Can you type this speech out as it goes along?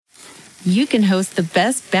you can host the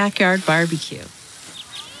best backyard barbecue.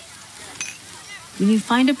 When you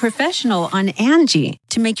find a professional on Angie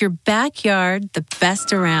to make your backyard the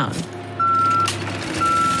best around.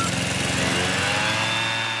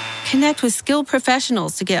 Connect with skilled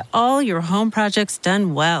professionals to get all your home projects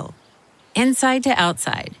done well. Inside to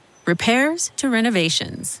outside, repairs to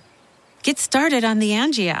renovations. Get started on the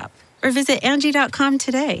Angie app or visit Angie.com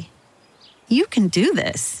today. You can do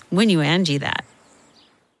this when you Angie that.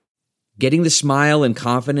 Getting the smile and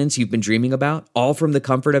confidence you've been dreaming about, all from the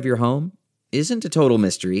comfort of your home, isn't a total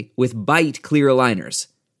mystery with Byte clear aligners.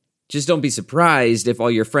 Just don't be surprised if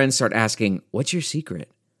all your friends start asking, "What's your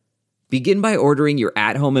secret?" Begin by ordering your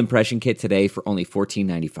at-home impression kit today for only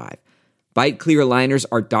 $14.95. Byte clear aligners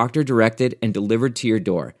are doctor-directed and delivered to your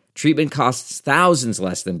door. Treatment costs thousands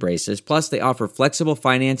less than braces, plus they offer flexible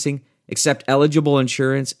financing, accept eligible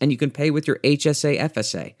insurance, and you can pay with your HSA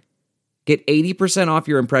FSA. Get 80% off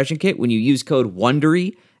your impression kit when you use code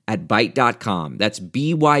WONDERY at Byte.com. That's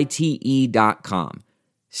BYTE.com.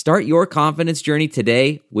 Start your confidence journey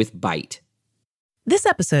today with Byte. This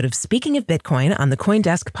episode of Speaking of Bitcoin on the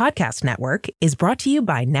CoinDesk Podcast Network is brought to you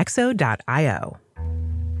by Nexo.io.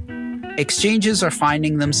 Exchanges are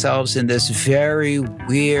finding themselves in this very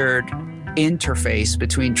weird interface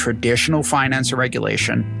between traditional finance and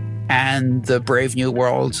regulation and the brave new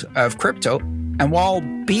world of crypto. And while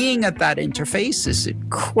being at that interface is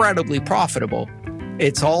incredibly profitable,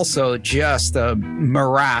 it's also just a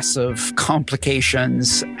morass of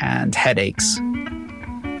complications and headaches.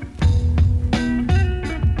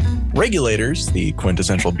 Regulators, the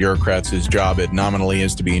quintessential bureaucrats whose job it nominally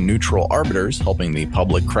is to be neutral arbiters, helping the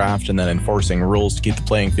public craft and then enforcing rules to keep the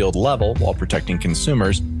playing field level while protecting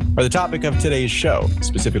consumers, are the topic of today's show,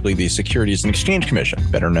 specifically the Securities and Exchange Commission,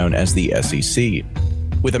 better known as the SEC.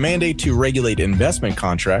 With a mandate to regulate investment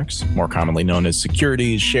contracts, more commonly known as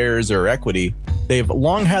securities, shares, or equity, they've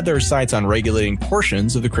long had their sights on regulating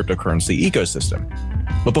portions of the cryptocurrency ecosystem.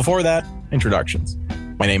 But before that, introductions.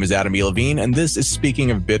 My name is Adam E. Levine, and this is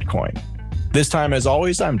Speaking of Bitcoin. This time, as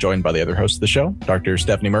always, I'm joined by the other host of the show, Dr.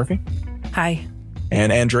 Stephanie Murphy. Hi.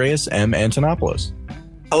 And Andreas M. Antonopoulos.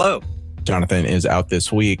 Hello. Jonathan is out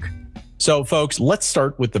this week. So, folks, let's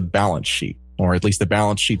start with the balance sheet, or at least the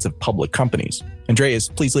balance sheets of public companies. Andreas,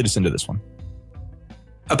 please lead us into this one.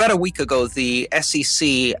 About a week ago, the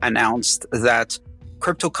SEC announced that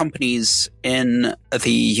crypto companies in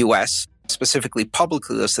the US, specifically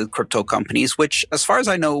publicly listed crypto companies, which, as far as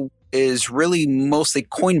I know, is really mostly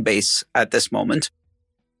Coinbase at this moment,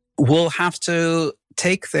 will have to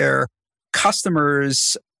take their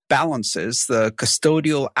customers' balances, the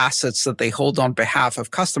custodial assets that they hold on behalf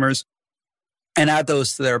of customers, and add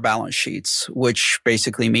those to their balance sheets, which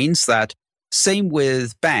basically means that same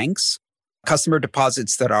with banks, customer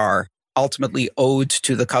deposits that are ultimately owed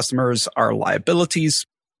to the customers are liabilities,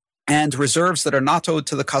 and reserves that are not owed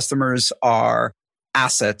to the customers are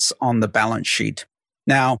assets on the balance sheet.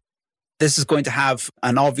 Now, this is going to have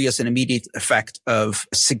an obvious and immediate effect of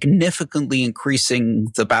significantly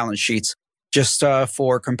increasing the balance sheets. Just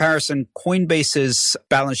for comparison, Coinbase's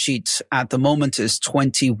balance sheet at the moment is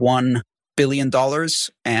 $21 billion,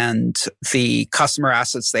 and the customer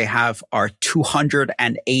assets they have are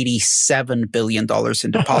 $287 billion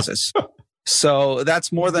in deposits. So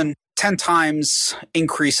that's more than 10 times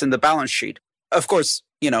increase in the balance sheet. Of course,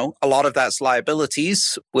 a lot of that's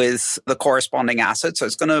liabilities with the corresponding assets. So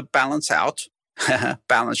it's going to balance out.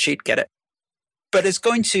 Balance sheet, get it? But it's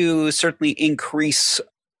going to certainly increase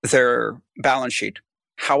their balance sheet.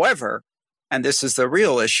 However, and this is the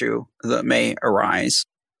real issue that may arise,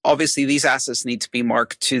 obviously these assets need to be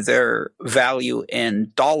marked to their value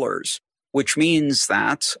in dollars, which means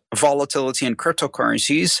that volatility in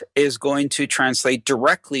cryptocurrencies is going to translate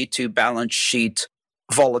directly to balance sheet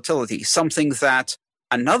volatility, something that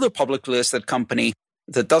another publicly listed company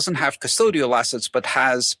that doesn't have custodial assets but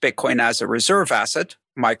has Bitcoin as a reserve asset,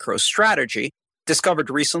 MicroStrategy, discovered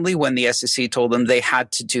recently when the SEC told them they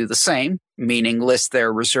had to do the same, meaning list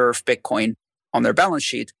their reserve Bitcoin on their balance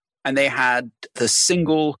sheet. And they had the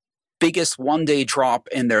single biggest one-day drop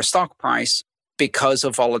in their stock price because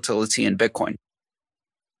of volatility in Bitcoin.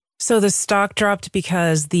 So the stock dropped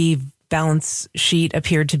because the balance sheet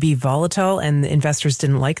appeared to be volatile and the investors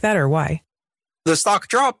didn't like that, or why? The stock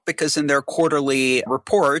dropped because in their quarterly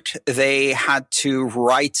report, they had to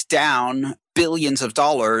write down billions of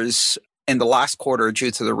dollars in the last quarter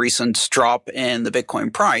due to the recent drop in the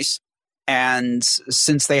Bitcoin price. And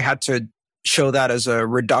since they had to show that as a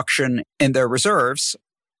reduction in their reserves,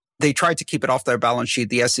 they tried to keep it off their balance sheet.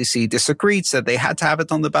 The SEC disagreed, said they had to have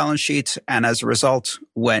it on the balance sheet. And as a result,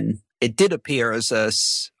 when it did appear as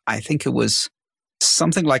I think it was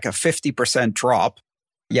something like a 50% drop.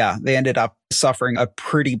 Yeah, they ended up suffering a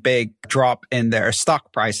pretty big drop in their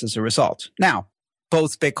stock price as a result. Now,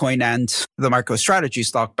 both Bitcoin and the MicroStrategy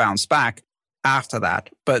stock bounced back after that.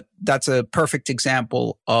 But that's a perfect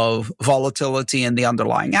example of volatility in the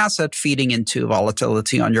underlying asset feeding into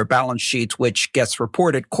volatility on your balance sheet, which gets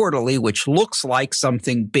reported quarterly, which looks like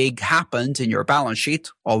something big happened in your balance sheet,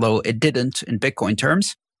 although it didn't in Bitcoin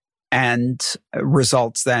terms, and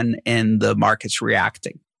results then in the markets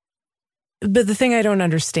reacting. But the thing I don't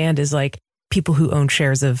understand is like people who own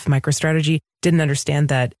shares of MicroStrategy didn't understand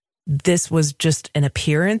that this was just an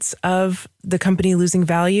appearance of the company losing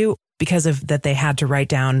value because of that they had to write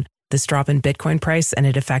down this drop in Bitcoin price and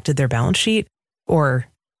it affected their balance sheet? Or,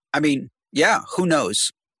 I mean, yeah, who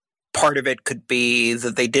knows? Part of it could be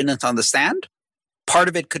that they didn't understand. Part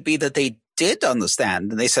of it could be that they did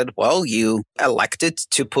understand. And they said, well, you elected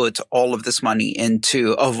to put all of this money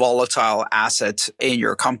into a volatile asset in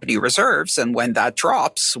your company reserves. And when that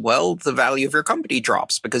drops, well, the value of your company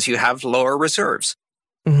drops because you have lower reserves.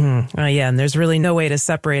 Mm-hmm. Yeah, and there's really no way to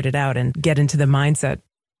separate it out and get into the mindset.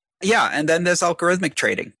 Yeah, and then there's algorithmic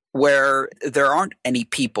trading, where there aren't any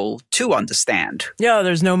people to understand. Yeah,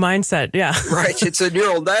 there's no mindset, yeah. Right, it's a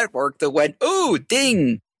neural network that went, ooh,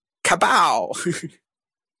 ding, kabow.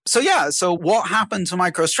 So what happened to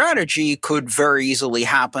MicroStrategy could very easily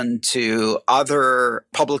happen to other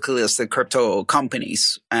publicly listed crypto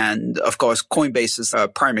companies. And of course, Coinbase is a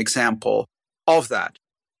prime example of that,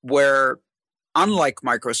 where unlike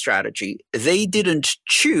MicroStrategy, they didn't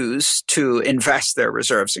choose to invest their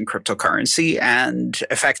reserves in cryptocurrency, and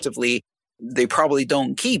effectively, they probably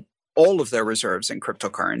don't keep all of their reserves in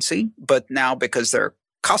cryptocurrency. But now, because their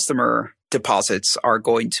customer deposits are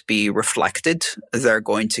going to be reflected, they're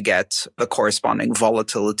going to get the corresponding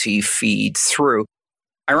volatility feed through.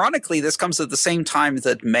 Ironically, this comes at the same time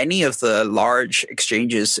that many of the large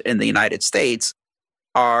exchanges in the United States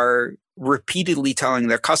are repeatedly telling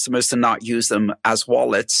their customers to not use them as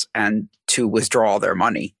wallets and to withdraw their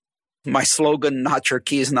money. My slogan, not your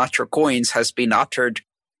keys, not your coins, has been uttered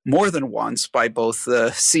more than once by both the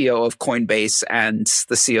CEO of Coinbase and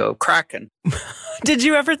the CEO of Kraken. Did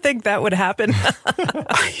you ever think that would happen?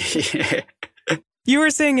 You were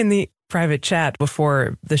saying in the private chat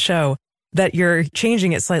before the show that you're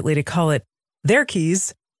changing it slightly to call it their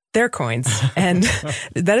keys, their coins. And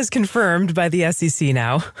that is confirmed by the SEC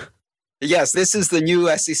now. Yes, this is the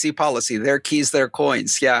new SEC policy. Their keys, their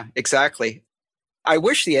coins. Yeah, exactly. I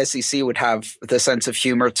wish the SEC would have the sense of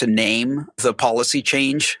humor to name the policy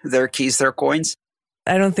change, their keys, their coins.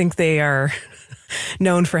 I don't think they are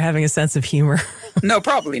known for having a sense of humor. No,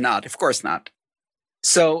 probably not. Of course not.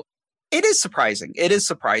 So it is surprising. It is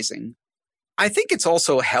surprising. I think it's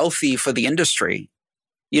also healthy for the industry.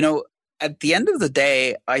 You know, at the end of the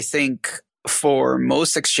day, I think for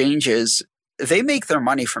most exchanges, they make their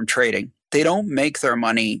money from trading. They don't make their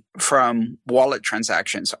money from wallet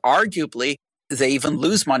transactions. Arguably, they even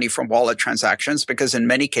lose money from wallet transactions because in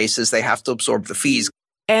many cases, they have to absorb the fees.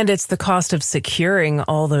 And it's the cost of securing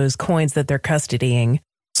all those coins that they're custodying.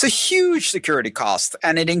 It's a huge security cost,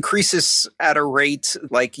 and it increases at a rate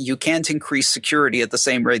like you can't increase security at the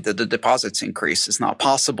same rate that the deposits increase. It's not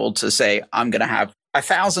possible to say, I'm going to have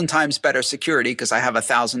 1,000 times better security because I have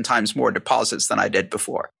 1,000 times more deposits than I did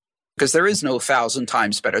before. Because there is no 1,000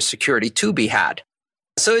 times better security to be had.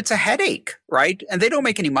 So it's a headache, right? And they don't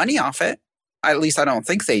make any money off it. At least I don't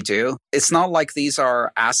think they do. It's not like these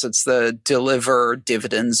are assets that deliver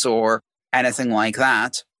dividends or anything like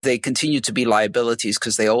that. They continue to be liabilities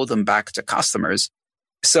because they owe them back to customers.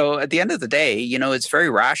 So at the end of the day, you know, it's very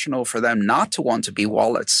rational for them not to want to be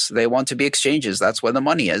wallets. They want to be exchanges. That's where the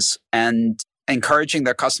money is. And encouraging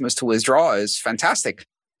their customers to withdraw is fantastic.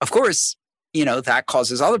 Of course, you know, that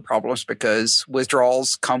causes other problems because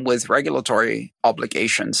withdrawals come with regulatory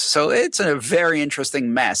obligations. So it's a very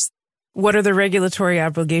interesting mess. What are the regulatory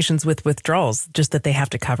obligations with withdrawals? Just that they have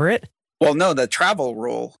to cover it? Well, no, the travel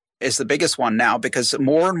rule is the biggest one now because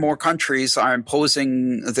more and more countries are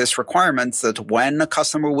imposing this requirement that when a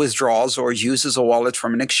customer withdraws or uses a wallet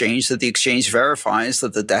from an exchange, that the exchange verifies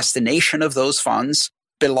that the destination of those funds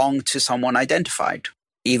belong to someone identified.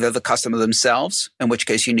 Either the customer themselves, in which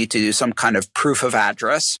case you need to do some kind of proof of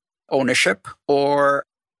address, ownership, or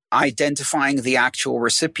identifying the actual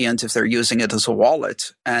recipient if they're using it as a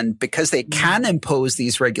wallet. And because they can impose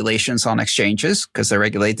these regulations on exchanges, because they're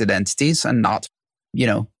regulated entities and not, you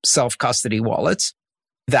know, self-custody wallets,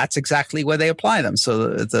 that's exactly where they apply them. So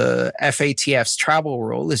the FATF's travel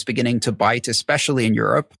rule is beginning to bite, especially in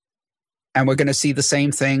Europe. And we're going to see the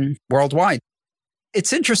same thing worldwide.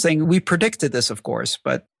 It's interesting. We predicted this, of course,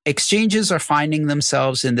 but exchanges are finding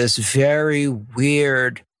themselves in this very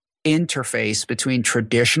weird interface between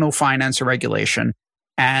traditional finance and regulation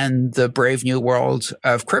and the brave new world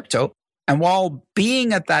of crypto. And while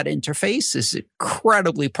being at that interface is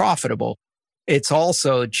incredibly profitable, it's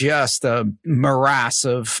also just a morass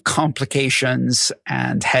of complications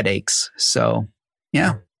and headaches. So,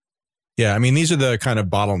 yeah. Yeah, I mean, these are the kind of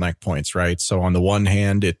bottleneck points, right? So on the one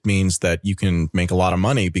hand, it means that you can make a lot of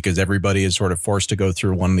money because everybody is sort of forced to go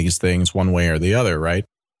through one of these things one way or the other, right?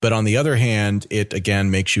 But on the other hand, it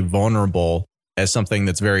again makes you vulnerable as something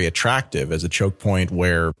that's very attractive, as a choke point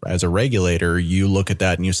where, as a regulator, you look at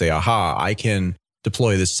that and you say, aha, I can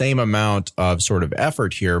deploy the same amount of sort of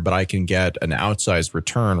effort here, but I can get an outsized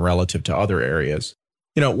return relative to other areas.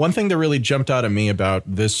 You know, one thing that really jumped out at me about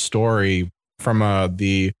this story from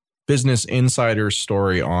the Business Insider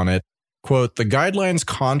story on it, quote, the guidelines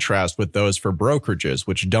contrast with those for brokerages,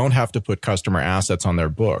 which don't have to put customer assets on their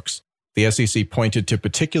books. The SEC pointed to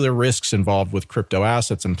particular risks involved with crypto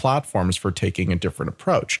assets and platforms for taking a different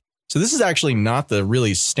approach. So this is actually not the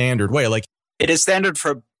really standard way. Like, it is standard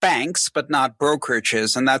for banks, but not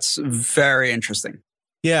brokerages. And that's very interesting.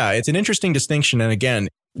 Yeah, it's an interesting distinction. And again,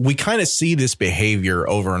 we kind of see this behavior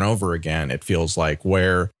over and over again, it feels like,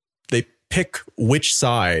 where they pick which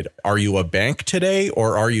side. Are you a bank today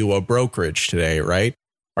or are you a brokerage today, right?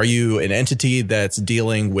 Are you an entity that's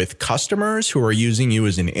dealing with customers who are using you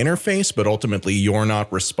as an interface, but ultimately you're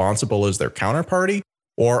not responsible as their counterparty?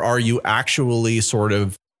 Or are you actually sort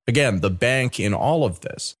of, again, the bank in all of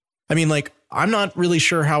this? I mean, like, I'm not really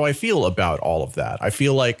sure how I feel about all of that. I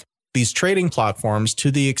feel like these trading platforms, to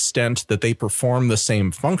the extent that they perform the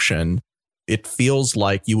same function, it feels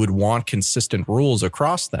like you would want consistent rules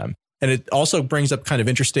across them. And it also brings up kind of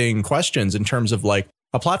interesting questions in terms of, like,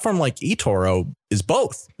 a platform like eToro is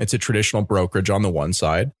both. It's a traditional brokerage on the one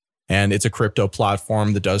side, and it's a crypto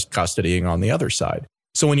platform that does custodying on the other side.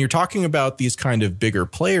 So when you're talking about these kind of bigger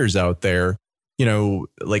players out there, you know,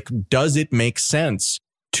 like, does it make sense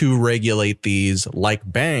to regulate these like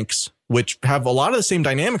banks, which have a lot of the same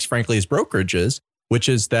dynamics, frankly, as brokerages, which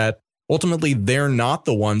is that ultimately they're not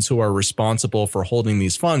the ones who are responsible for holding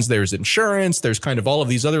these funds. There's insurance, there's kind of all of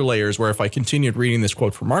these other layers where if I continued reading this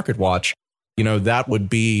quote from MarketWatch, you know, that would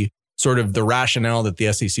be sort of the rationale that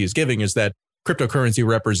the SEC is giving, is that cryptocurrency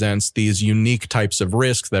represents these unique types of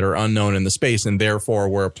risks that are unknown in the space, and therefore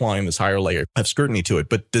we're applying this higher layer of scrutiny to it.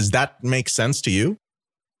 But does that make sense to you?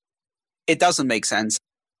 It doesn't make sense.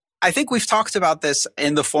 I think we've talked about this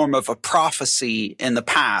in the form of a prophecy in the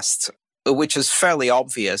past, which is fairly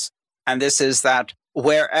obvious. And this is that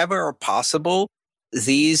wherever possible,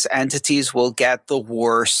 these entities will get the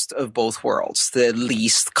worst of both worlds, the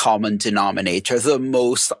least common denominator, the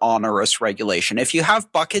most onerous regulation. If you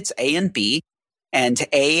have buckets A and B, and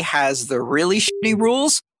A has the really shitty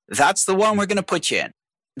rules, that's the one we're going to put you in.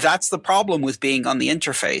 That's the problem with being on the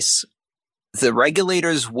interface. The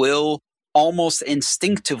regulators will almost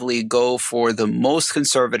instinctively go for the most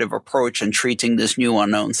conservative approach in treating this new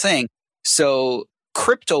unknown thing. So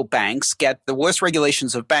crypto banks get the worst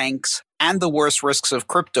regulations of banks and the worst risks of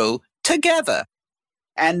crypto together.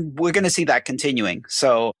 And we're going to see that continuing.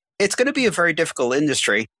 So it's going to be a very difficult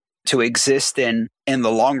industry to exist in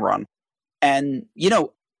the long run. And, you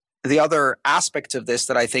know, the other aspect of this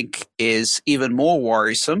that I think is even more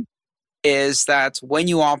worrisome is that when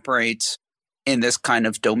you operate in this kind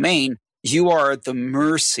of domain, you are at the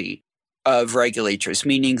mercy of regulators,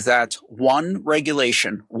 meaning that one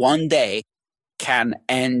regulation, one day, can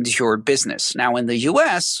end your business. Now, in the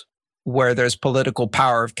US, where there's political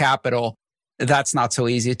power of capital, that's not so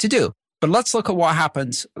easy to do. But let's look at what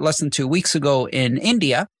happened less than 2 weeks ago in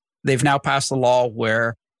India. They've now passed a law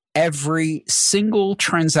where every single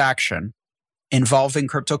transaction involving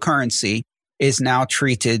cryptocurrency is now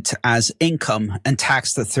treated as income and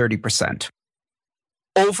taxed at 30%.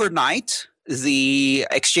 Overnight, the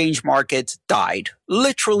exchange market died.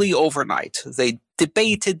 Literally overnight. They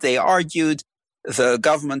debated, they argued, the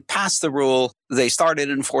government passed the rule, they started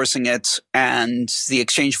enforcing it, and the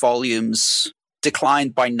exchange volumes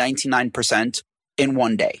declined by 99% in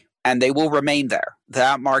one day. And they will remain there.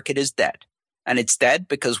 That market is dead. And it's dead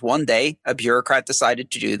because one day a bureaucrat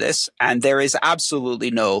decided to do this, and there is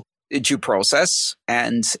absolutely no due process.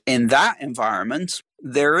 And in that environment,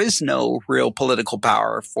 there is no real political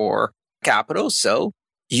power for capital. So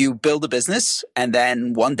you build a business, and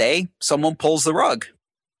then one day someone pulls the rug.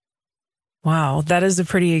 Wow, that is a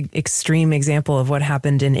pretty extreme example of what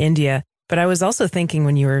happened in India. But I was also thinking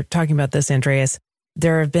when you were talking about this, Andreas,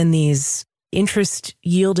 there have been these interest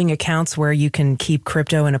yielding accounts where you can keep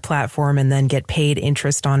crypto in a platform and then get paid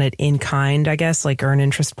interest on it in kind, I guess, like earn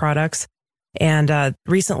interest products. And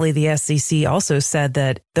recently, the SEC also said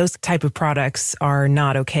that those type of products are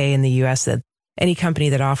not okay in the U.S., that any company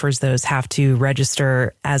that offers those have to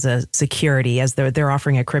register as a security, as they're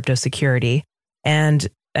offering a crypto security. And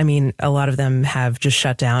I mean, a lot of them have just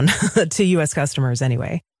shut down to U.S. customers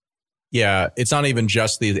anyway. Yeah, it's not even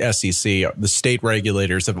just the SEC. The state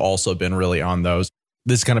regulators have also been really on those.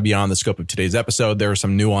 This is kind of beyond the scope of today's episode. There are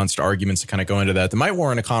some nuanced arguments to kind of go into that might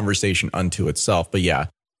warrant a conversation unto itself. But yeah,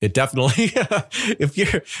 it definitely,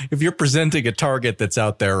 if you're presenting a target that's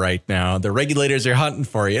out there right now, the regulators are hunting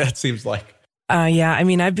for you, it seems like. Yeah, I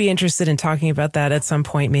mean, I'd be interested in talking about that at some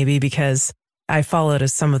point, maybe, because I followed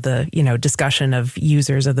some of the, discussion of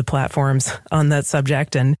users of the platforms on that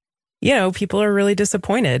subject. And, people are really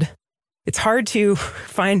disappointed. It's hard to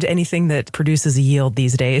find anything that produces a yield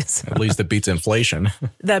these days. At least that beats inflation.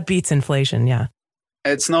 That beats inflation, yeah.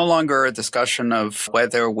 It's no longer a discussion of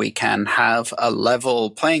whether we can have a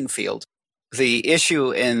level playing field. The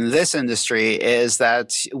issue in this industry is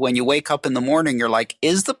that when you wake up in the morning, you're like,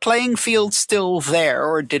 is the playing field still there,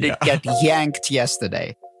 or did it get yanked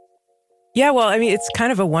yesterday? Yeah, well, I mean, it's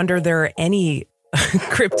kind of a wonder there are any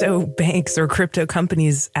crypto banks or crypto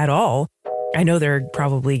companies at all. I know they're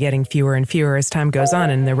probably getting fewer and fewer as time goes on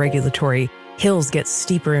and the regulatory hills get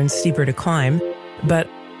steeper and steeper to climb. But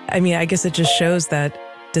I mean, I guess it just shows that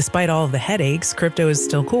despite all of the headaches, crypto is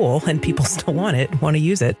still cool and people still want to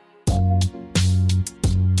use it.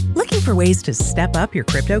 Looking for ways to step up your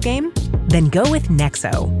crypto game? Then go with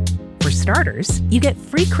Nexo. For starters, you get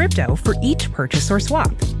free crypto for each purchase or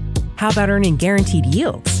swap. How about earning guaranteed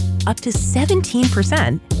yields? Up to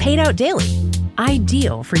 17% paid out daily.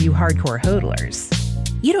 Ideal for you hardcore hodlers.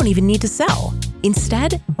 You don't even need to sell.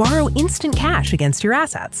 Instead, borrow instant cash against your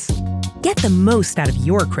assets. Get the most out of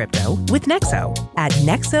your crypto with Nexo at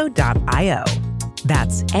nexo.io.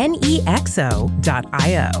 That's nexo.io.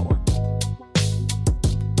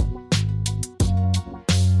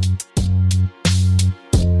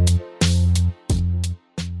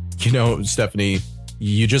 Stephanie,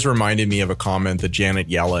 you just reminded me of a comment that Janet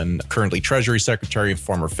Yellen, currently Treasury Secretary and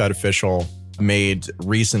former Fed official, made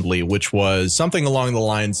recently, which was something along the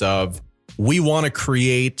lines of, we want to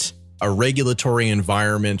create a regulatory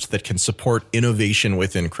environment that can support innovation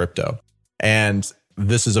within crypto. And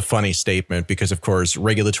this is a funny statement because, of course,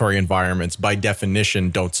 regulatory environments by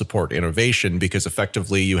definition don't support innovation because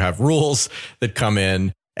effectively you have rules that come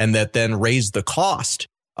in and that then raise the cost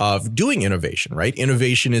of doing innovation, right?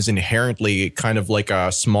 Innovation is inherently kind of like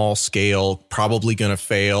a small scale, probably going to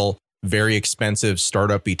fail, very expensive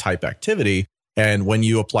startup-y type activity. And when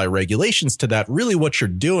you apply regulations to that, really what you're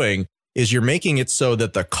doing is you're making it so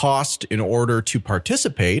that the cost in order to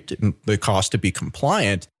participate, the cost to be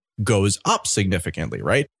compliant, goes up significantly,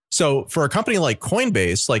 right? So for a company like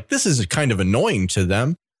Coinbase, like this is kind of annoying to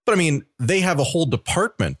them. But I mean, they have a whole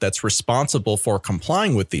department that's responsible for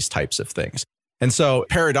complying with these types of things. And so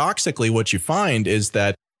paradoxically, what you find is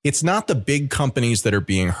that it's not the big companies that are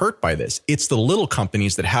being hurt by this. It's the little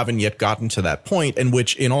companies that haven't yet gotten to that point and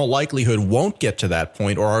which in all likelihood won't get to that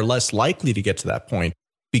point or are less likely to get to that point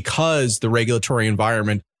because the regulatory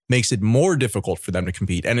environment makes it more difficult for them to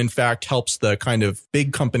compete. And in fact, helps the kind of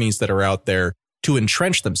big companies that are out there to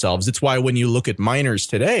entrench themselves. It's why when you look at miners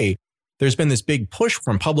today, there's been this big push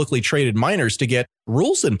from publicly traded miners to get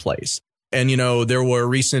rules in place. And, there were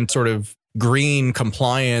recent sort of green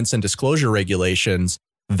compliance and disclosure regulations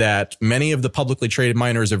that many of the publicly traded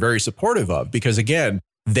miners are very supportive of because, again,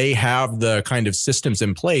 they have the kind of systems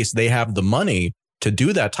in place. They have the money to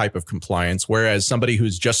do that type of compliance, whereas somebody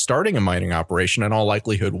who's just starting a mining operation in all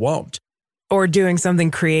likelihood won't. Or doing something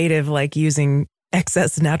creative like using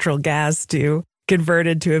excess natural gas to convert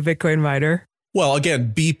it to a Bitcoin miner. Well,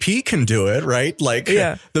 again, BP can do it, right? Like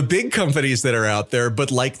the big companies that are out there, but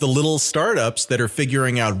like the little startups that are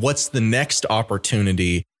figuring out what's the next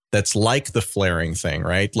opportunity that's like the flaring thing,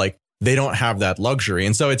 right? Like they don't have that luxury.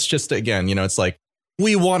 And so it's just, again, it's like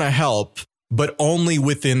we want to help, but only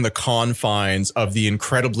within the confines of the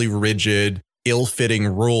incredibly rigid, ill-fitting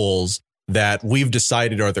rules that we've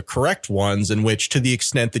decided are the correct ones, in which to the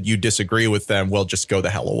extent that you disagree with them, well, just go the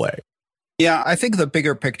hell away. Yeah, I think the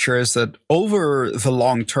bigger picture is that over the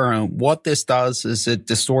long term, what this does is it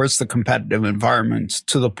distorts the competitive environment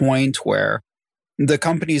to the point where the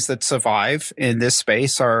companies that survive in this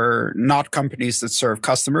space are not companies that serve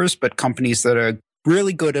customers, but companies that are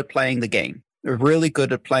really good at playing the game. They're really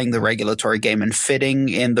good at playing the regulatory game and fitting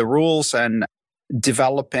in the rules and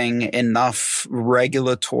developing enough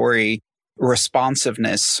regulatory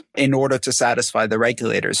responsiveness in order to satisfy the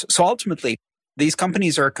regulators. So ultimately, these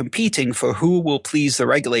companies are competing for who will please the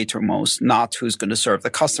regulator most, not who's going to serve the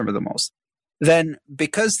customer the most. then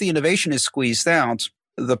because the innovation is squeezed out,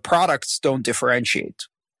 the products don't differentiate.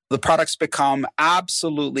 The products become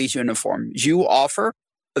absolutely uniform. You offer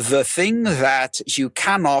the thing that you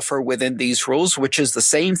can offer within these rules, which is the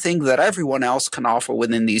same thing that everyone else can offer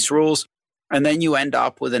within these rules. And then you end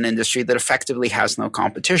up with an industry that effectively has no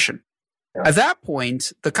competition. Yeah. At that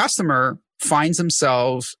point, the customer finds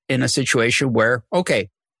themselves in a situation where, okay,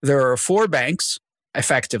 there are 4 banks.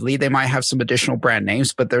 Effectively, they might have some additional brand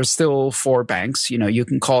names, but there's still 4 banks. You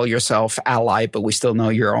can call yourself Ally, but we still know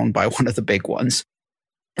you're owned by one of the big ones.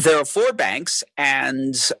 There are 4 banks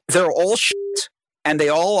and they're all shit. And they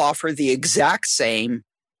all offer the exact same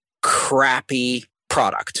crappy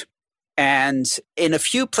product. And in a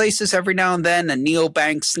few places, every now and then, a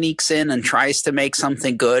neobank sneaks in and tries to make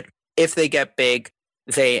something good. If they get big,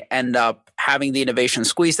 they end up having the innovation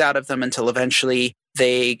squeezed out of them until eventually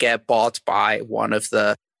they get bought by one of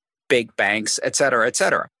the big banks, et cetera, et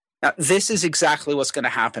cetera. Now, this is exactly what's going to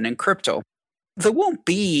happen in crypto. There won't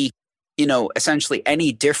be, essentially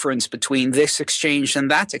any difference between this exchange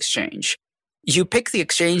and that exchange. You pick the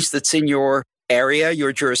exchange that's in your area,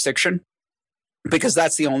 your jurisdiction, because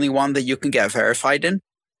that's the only one that you can get verified in.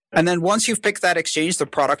 And then once you've picked that exchange, the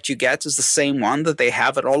product you get is the same one that they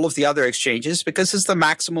have at all of the other exchanges because it's the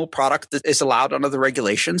maximal product that is allowed under the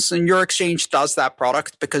regulations. And your exchange does that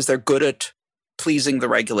product because they're good at pleasing the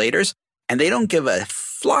regulators. And they don't give a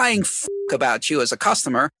flying fuck about you as a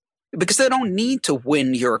customer because they don't need to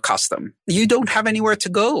win your custom. You don't have anywhere to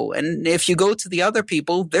go. And if you go to the other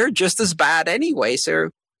people, they're just as bad anyway. So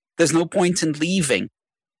there's no point in leaving.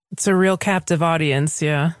 It's a real captive audience,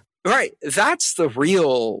 yeah. Right. That's the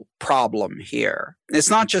real problem here. It's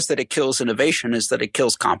not just that it kills innovation, it's that it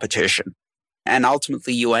kills competition. And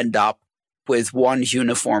ultimately you end up with one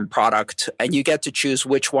uniform product and you get to choose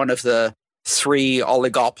which one of the 3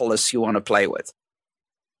 oligopolists you want to play with.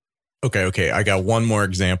 Okay. I got one more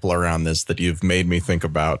example around this that you've made me think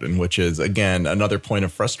about, and which is, again, another point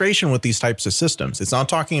of frustration with these types of systems. It's not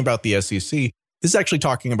talking about the SEC. This is actually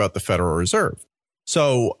talking about the Federal Reserve.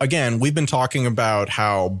 So again, we've been talking about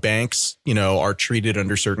how banks, are treated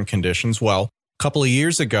under certain conditions. Well, a couple of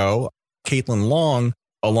years ago, Caitlin Long,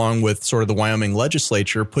 along with sort of the Wyoming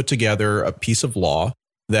legislature, put together a piece of law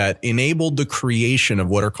that enabled the creation of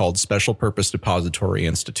what are called special purpose depository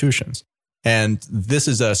institutions. And this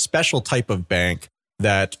is a special type of bank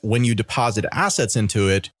that when you deposit assets into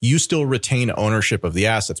it, you still retain ownership of the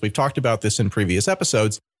assets. We've talked about this in previous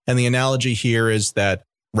episodes. And the analogy here is that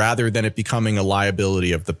rather than it becoming a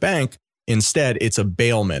liability of the bank, instead it's a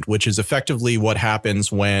bailment, which is effectively what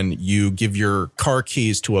happens when you give your car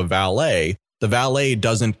keys to a valet. The valet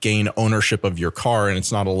doesn't gain ownership of your car and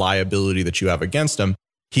it's not a liability that you have against him.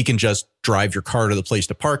 He can just drive your car to the place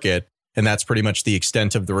to park it. And that's pretty much the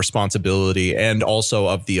extent of the responsibility and also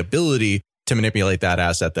of the ability to manipulate that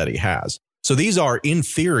asset that he has. So these are, in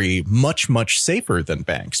theory, much, much safer than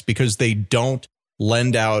banks because they don't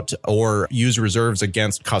lend out or use reserves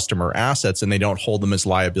against customer assets and they don't hold them as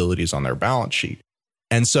liabilities on their balance sheet.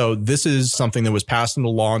 And so this is something that was passed into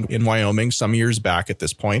law in Wyoming some years back at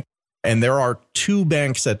this point. And there are 2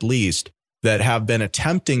 banks at least that have been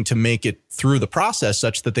attempting to make it through the process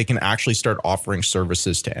such that they can actually start offering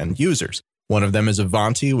services to end users. One of them is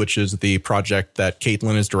Avanti, which is the project that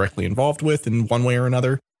Caitlin is directly involved with in one way or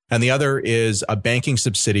another. And the other is a banking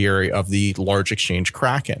subsidiary of the large exchange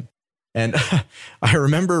Kraken. And I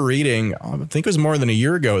remember reading, I think it was more than a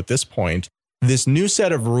year ago at this point, this new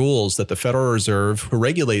set of rules that the Federal Reserve, who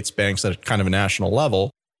regulates banks at kind of a national level,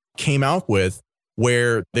 came out with,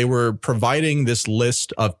 where they were providing this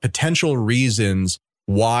list of potential reasons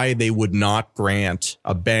why they would not grant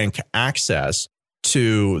a bank access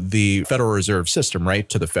to the Federal Reserve system, right?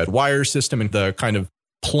 To the Fed wire system and the kind of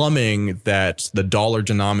plumbing that the dollar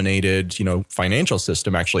denominated, financial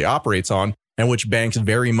system actually operates on, and which banks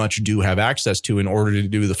very much do have access to in order to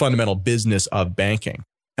do the fundamental business of banking.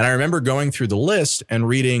 And I remember going through the list and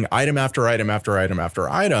reading item after item after item after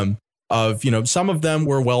item of, some of them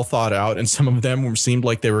were well thought out and some of them seemed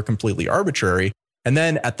like they were completely arbitrary. And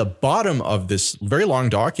then at the bottom of this very long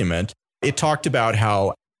document, it talked about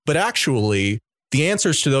how, but actually the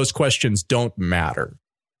answers to those questions don't matter.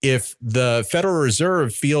 If the Federal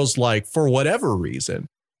Reserve feels like, for whatever reason,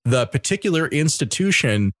 the particular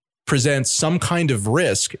institution presents some kind of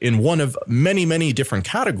risk in one of many, many different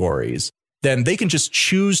categories, then they can just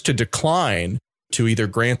choose to decline to either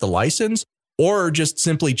grant the license or just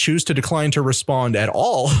simply choose to decline to respond at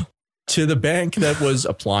all to the bank that was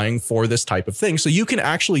applying for this type of thing. So you can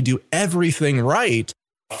actually do everything right,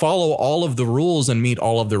 follow all of the rules and meet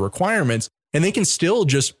all of the requirements, and they can still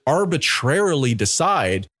just arbitrarily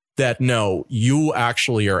decide that no, you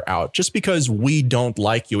actually are out just because we don't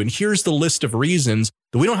like you. And here's the list of reasons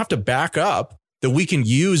that we don't have to back up that we can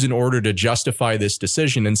use in order to justify this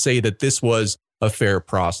decision and say that this was a fair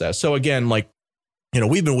process. So again, like,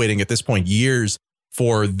 we've been waiting at this point years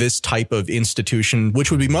for this type of institution,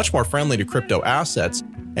 which would be much more friendly to crypto assets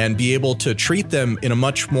and be able to treat them in a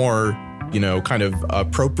much more, kind of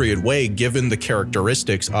appropriate way, given the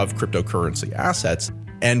characteristics of cryptocurrency assets.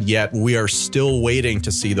 And yet we are still waiting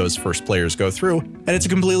to see those first players go through. And it's a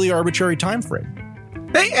completely arbitrary time frame.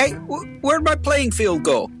 Hey, where'd my playing field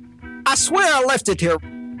go? I swear I left it here.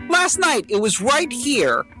 Last night, it was right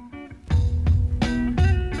here.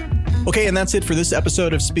 Okay, and that's it for this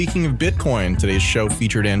episode of Speaking of Bitcoin. Today's show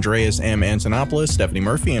featured Andreas M. Antonopoulos, Stephanie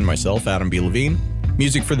Murphy, and myself, Adam B. Levine.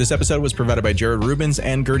 Music for this episode was provided by Jared Rubens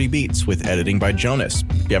and Gertie Beats, with editing by Jonas.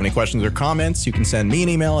 If you have any questions or comments, you can send me an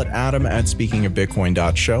email at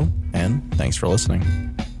adam@speakingofbitcoin.show. And thanks for listening.